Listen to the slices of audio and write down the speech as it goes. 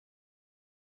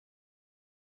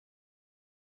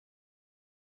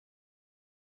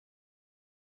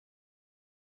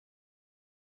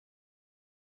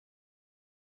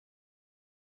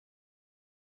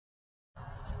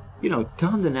You know,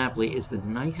 Tom DiNapoli is the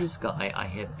nicest guy I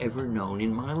have ever known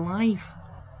in my life.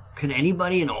 Can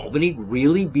anybody in Albany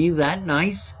really be that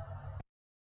nice?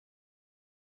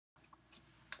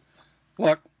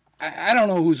 Look, I don't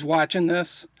know who's watching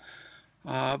this,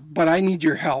 but I need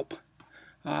your help.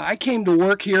 I came to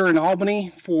work here in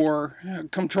Albany for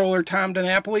Comptroller Tom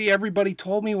DiNapoli. Everybody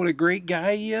told me what a great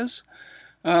guy he is.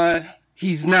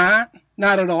 He's not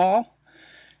at all.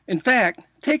 In fact,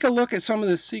 take a look at some of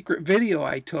the secret video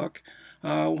I took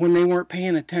when they weren't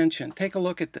paying attention. Take a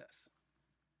look at this.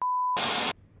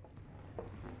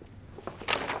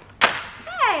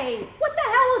 Hey, what the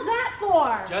hell was that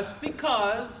for? Just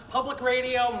because public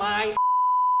radio, my...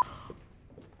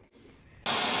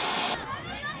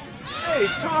 Hey,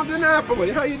 Tom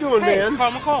DiNapoli, how you doing, man? Hey,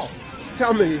 call McCall.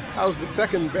 Tell me, how's the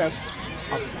second best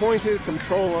appointed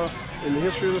controller in the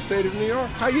history of the state of New York?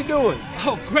 How you doing?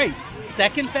 Oh, great.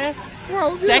 Second best? Well,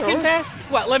 second best?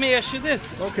 Well, let me ask you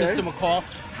this, Okay. Mr. McCall.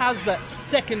 How's the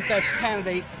second best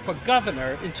candidate for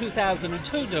governor in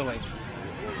 2002 doing?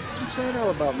 What's that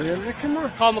all about, man? Hey, come on.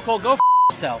 Carl McCall, go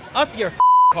yourself. Up your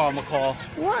Carl McCall.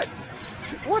 What?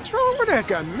 What's wrong with that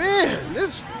guy? Man,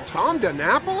 this Tom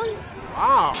DiNapoli?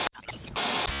 Wow.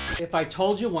 If I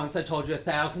told you once, I told you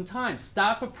 1,000 times.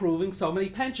 Stop approving so many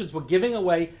pensions. We're giving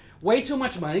away way too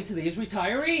much money to these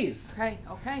retirees.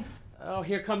 Okay. Oh,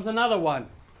 here comes another one.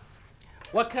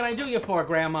 What can I do you for,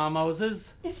 Grandma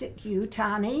Moses? Is it you,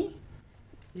 Tommy?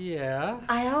 Yeah?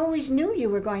 I always knew you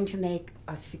were going to make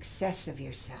a success of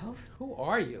yourself. Who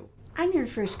are you? I'm your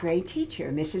first grade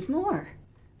teacher, Mrs. Moore.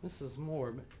 Mrs.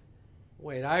 Moore.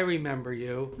 Wait, I remember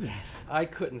you. Yes. I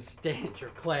couldn't stand your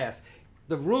class.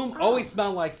 The room always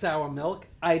smelled like sour milk.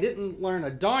 I didn't learn a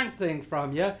darn thing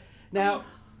from you. Now,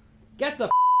 get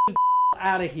the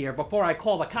out of here before I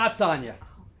call the cops on you.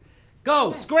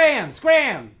 Go, scram,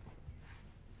 scram!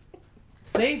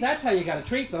 See, that's how you gotta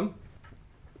treat them.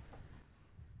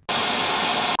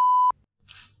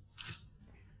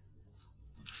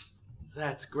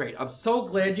 That's great. I'm so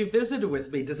glad you visited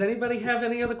with me. Does anybody have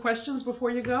any other questions before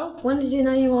you go? When did you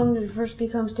know you wanted to first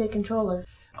become state controller?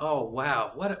 Oh,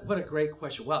 wow. What a great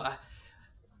question. Well, it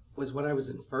was when I was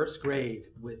in first grade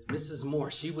with Mrs.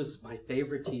 Moore. She was my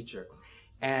favorite teacher.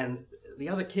 And the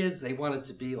other kids, they wanted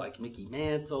to be like Mickey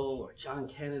Mantle or John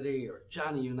Kennedy or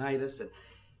Johnny Unitas. And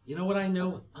you know what I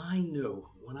knew? I knew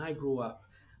when I grew up,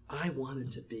 I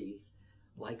wanted to be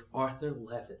like Arthur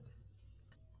Levitt.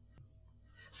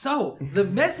 So the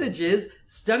message is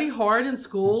study hard in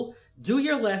school, do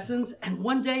your lessons, and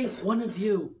one day one of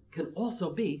you can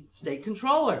also be state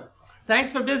controller.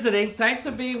 Thanks for visiting. Thanks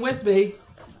for being with me.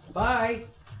 Bye.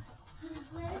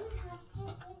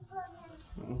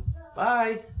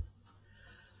 Bye.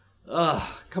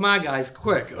 Come on, guys,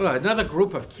 quick. Another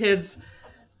group of kids.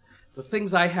 The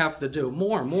things I have to do.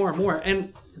 More.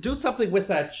 And do something with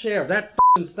that chair. That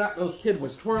snot-nosed kid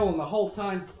was twirling the whole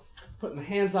time, putting the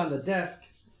hands on the desk.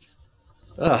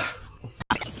 Ugh.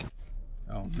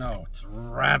 Oh, no, it's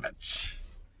Ravitch.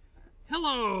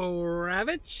 Hello,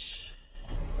 Ravitch.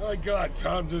 My God,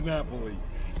 Tom DiNapoli.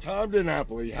 Tom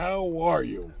DiNapoli, how are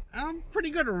you? I'm pretty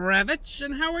good, Ravitch.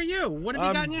 And how are you? What have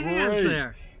you got in your hands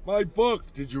there? My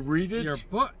book. Did you read it? Your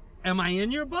book? Am I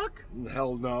in your book?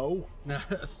 Hell no.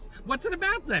 What's it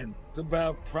about then? It's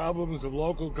about problems of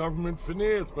local government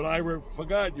finance, but I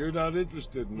forgot you're not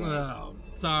interested in that. Oh,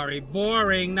 sorry.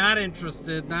 Boring. Not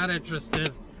interested.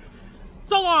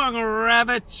 So long,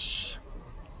 Ravitch.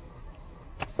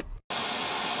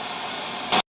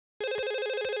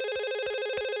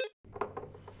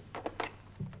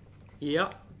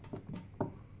 Yep.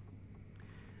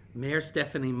 Mayor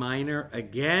Stephanie Miner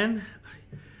again.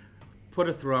 Put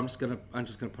her through. I'm just gonna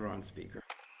put her on speaker.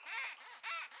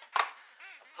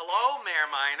 Hello, Mayor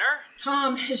Miner.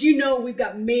 Tom, as you know, we've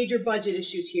got major budget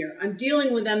issues here. I'm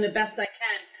dealing with them the best I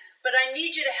can, but I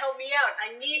need you to help me out.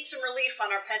 I need some relief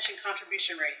on our pension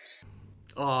contribution rates.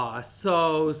 Aw,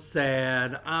 so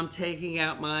sad. I'm taking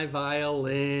out my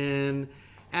violin,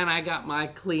 and I got my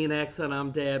Kleenex, and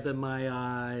I'm dabbing my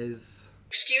eyes.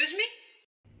 Excuse me?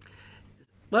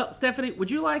 Well, Stephanie,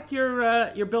 would you like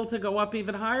your bill to go up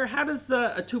even higher? How does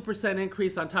a 2%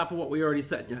 increase on top of what we already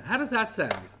sent you? How does that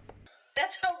sound?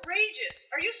 That's outrageous.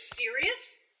 Are you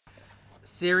serious?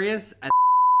 Serious? A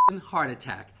heart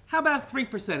attack. How about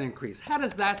 3% increase? How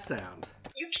does that sound?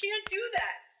 You can't do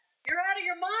that. You're out of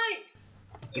your mind.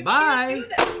 You Bye. can't do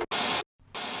that.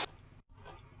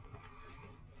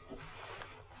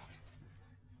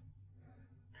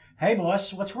 Hey,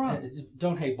 boss, what's wrong?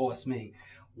 Don't hey boss me.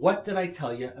 What did I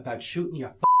tell you about shooting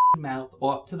your mouth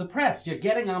off to the press? You're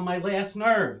getting on my last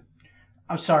nerve.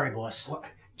 I'm sorry, boss. What?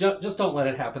 Just don't let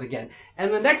it happen again.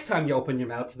 And the next time you open your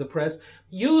mouth to the press,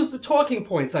 use the talking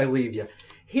points I leave you.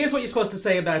 Here's what you're supposed to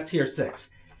say about Tier 6.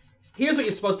 Here's what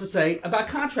you're supposed to say about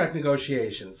contract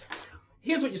negotiations.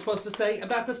 Here's what you're supposed to say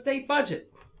about the state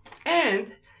budget.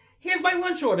 And here's my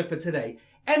lunch order for today.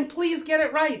 And please get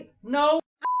it right. No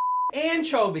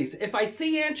anchovies. If I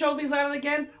see anchovies on it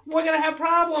again, we're going to have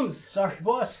problems. Sorry,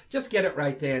 boss. Just get it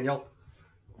right, Daniel.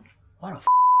 What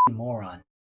a moron.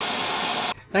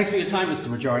 Thanks for your time, Mr.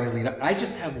 Majority Leader. I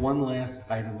just have one last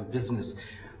item of business.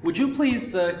 Would you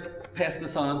please pass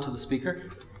this on to the Speaker?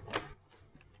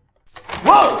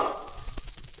 Whoa!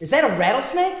 Is that a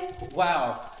rattlesnake?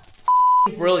 Wow.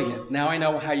 Brilliant. Now I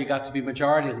know how you got to be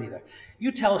Majority Leader.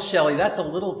 You tell Shelley that's a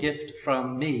little gift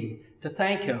from me to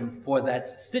thank him for that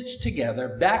stitched together,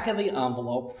 back of the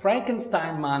envelope,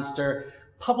 Frankenstein monster,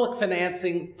 public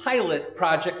financing pilot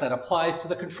project that applies to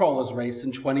the Comptroller's race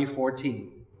in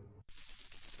 2014.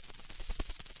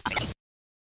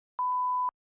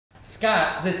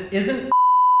 Scott, this isn't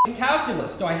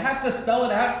calculus. Do I have to spell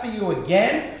it out for you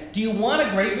again? Do you want a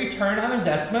great return on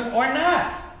investment or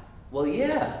not? Well,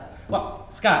 yeah. Well,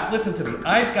 Scott, listen to me.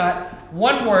 I've got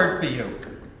one word for you.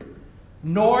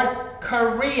 North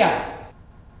Korea.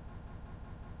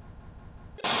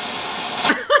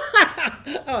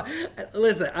 Oh,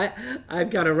 listen, I've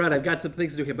got to run. I've got some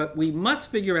things to do here, but we must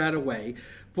figure out a way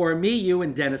for me, you,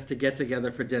 and Dennis to get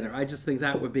together for dinner. I just think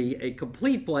that would be a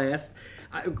complete blast.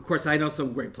 Of course, I know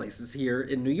some great places here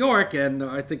in New York, and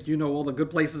I think you know all the good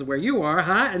places where you are,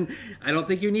 huh? And I don't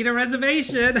think you need a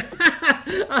reservation.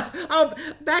 Oh,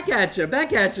 back at you,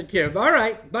 Kim. All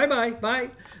right, bye-bye, bye.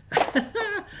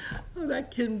 Oh,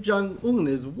 that Kim Jong-un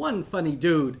is one funny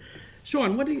dude.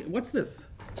 Sean, what's this?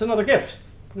 It's another gift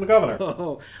from the governor.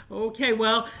 Oh, okay,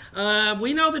 well,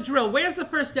 we know the drill. Where's the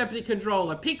first deputy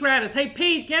controller? Pete Gratis. Hey,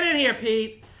 Pete, get in here,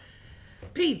 Pete.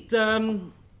 Pete,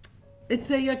 it's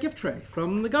a gift tray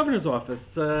from the governor's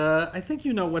office. I think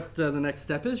you know what the next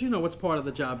step is. You know what's part of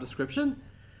the job description.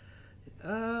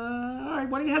 All right,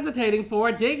 what are you hesitating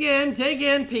for? Dig in,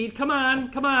 Pete. Come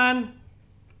on.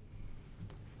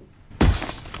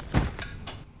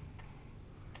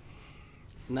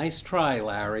 Nice try,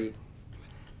 Larry.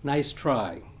 Nice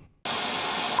try.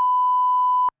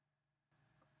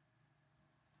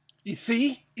 You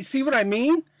see what I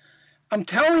mean? I'm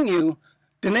telling you,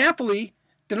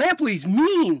 DiNapoli's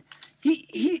mean.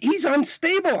 He's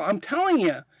unstable. I'm telling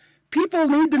you. People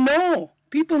need to know.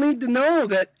 People need to know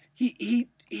that he'd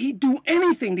do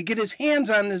anything to get his hands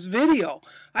on this video.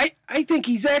 I think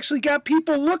he's actually got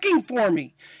people looking for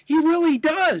me. He really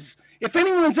does. If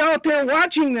anyone's out there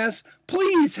watching this,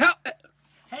 please help.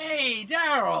 Hey,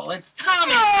 Daryl, it's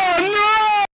Tommy. Oh, no!